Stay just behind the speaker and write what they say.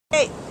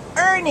Hey,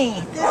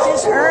 Ernie.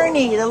 This is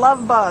Ernie, the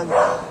love bug.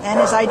 And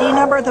his ID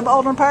number at the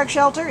Baldwin Park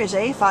shelter is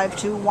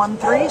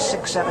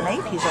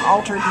A5213678. He's an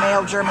altered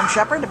male German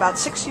Shepherd, about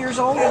 6 years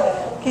old.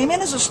 Came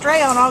in as a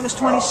stray on August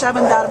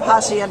 27th out of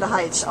Hacienda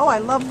Heights. Oh, I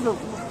love the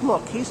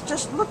look. He's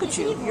just, look at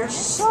you. You're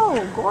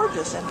so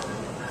gorgeous and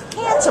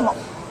handsome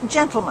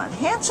gentleman.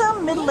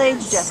 Handsome,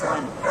 middle-aged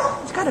gentleman.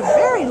 He's got a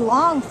very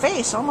long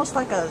face, almost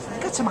like he's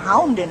got some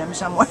hound in him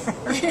somewhere.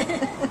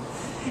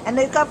 And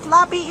they've got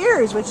floppy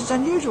ears, which is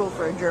unusual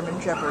for a German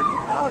Shepherd.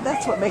 Oh,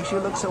 that's what makes you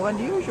look so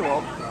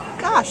unusual.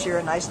 Gosh, you're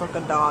a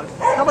nice-looking dog.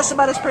 Tell us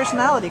about his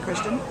personality,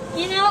 Kristen.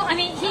 You know, I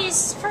mean,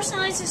 his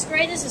personality is as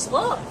great as his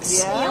looks.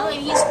 Yeah. You know,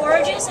 he's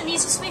gorgeous and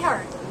he's a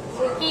sweetheart.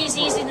 He's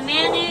easy to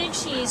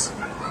manage. He's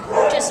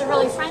just a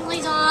really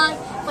friendly dog,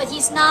 but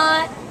he's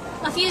not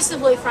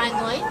effusively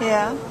friendly.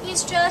 Yeah.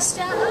 He's just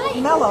hi.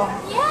 Mellow.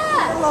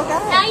 Yeah. Mellow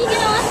guy. How you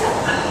doing?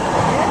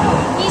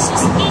 He's a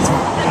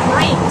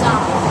great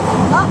dog.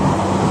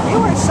 You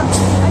are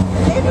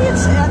maybe I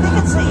think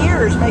it's the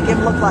ears make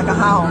him look like a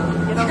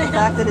hound. You know, the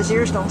fact that his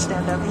ears don't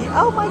stand up.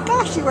 Oh my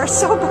gosh, you are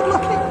so good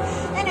looking.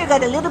 And you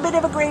got a little bit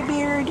of a gray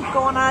beard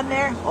going on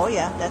there. Oh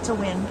yeah, that's a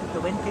wind. The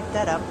wind picked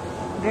that up.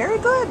 Very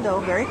good though,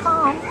 very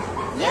calm.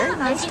 Very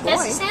nice boy.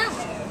 That's the sound.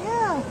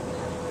 Yeah.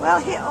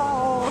 Well,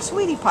 oh,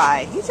 sweetie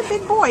pie. He's a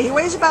big boy. He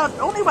weighs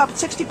only about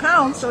 60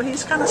 pounds, so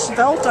he's kind of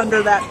svelte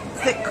under that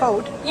thick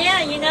coat.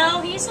 Yeah, you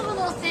know, he's a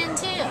little thin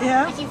too.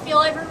 Yeah. Like you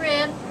feel every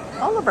rib.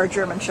 All of our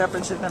German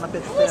Shepherds have been a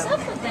bit thin. What's up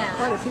with that?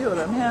 Quite a few of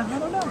them, yeah, I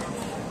don't know.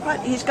 But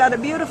he's got a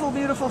beautiful,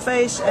 beautiful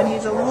face, and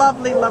he's a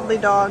lovely, lovely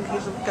dog.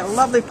 He's got a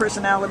lovely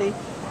personality,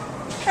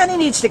 and he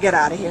needs to get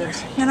out of here.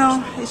 You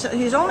know,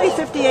 he's only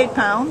 58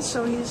 pounds,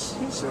 so he is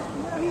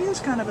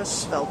kind of a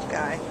svelte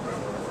guy.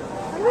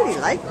 I really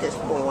like this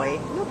boy.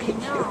 Look at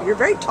you. You're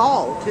very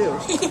tall, too.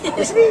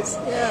 Isn't he?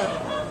 Yeah.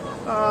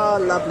 Oh,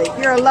 lovely.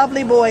 You're a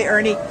lovely boy,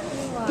 Ernie.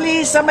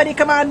 Please, somebody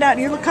come on down.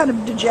 You look kind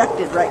of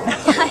dejected right now.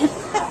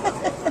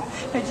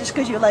 Just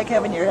because you like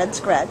having your head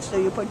scratched, so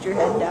you put your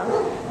head down.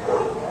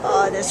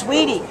 Oh, the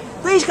sweetie.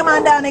 Please come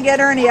on down and get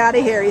Ernie out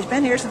of here. He's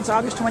been here since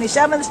August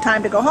 27th. It's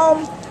time to go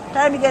home.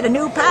 Time to get a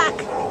new pack.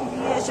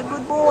 Yes, a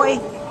good boy.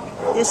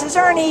 This is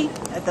Ernie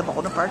at the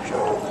Baldwin Park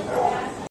shelter.